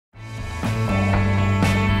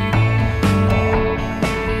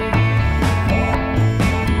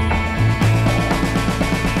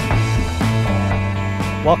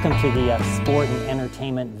Welcome to the Sport and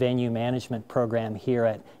Entertainment Venue Management Program here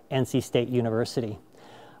at NC State University.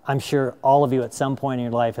 I'm sure all of you at some point in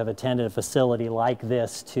your life have attended a facility like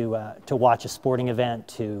this to watch a sporting event,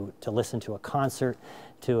 to listen to a concert,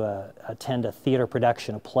 to attend a theater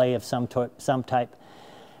production, a play of some type.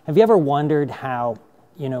 Have you ever wondered how,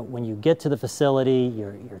 when you get to the facility,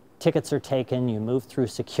 your tickets are taken, you move through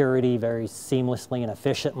security very seamlessly and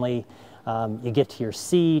efficiently, you get to your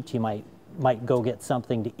seat, you might go get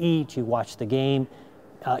something to eat, you watch the game,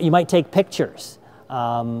 you might take pictures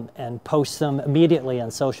and post them immediately on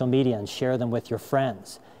social media and share them with your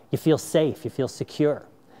friends. You feel safe, you feel secure.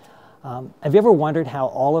 Have you ever wondered how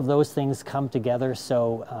all of those things come together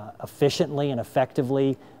so efficiently and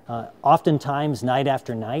effectively, oftentimes night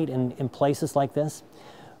after night in places like this?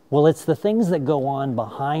 Well, it's the things that go on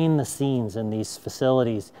behind the scenes in these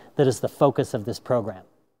facilities that is the focus of this program.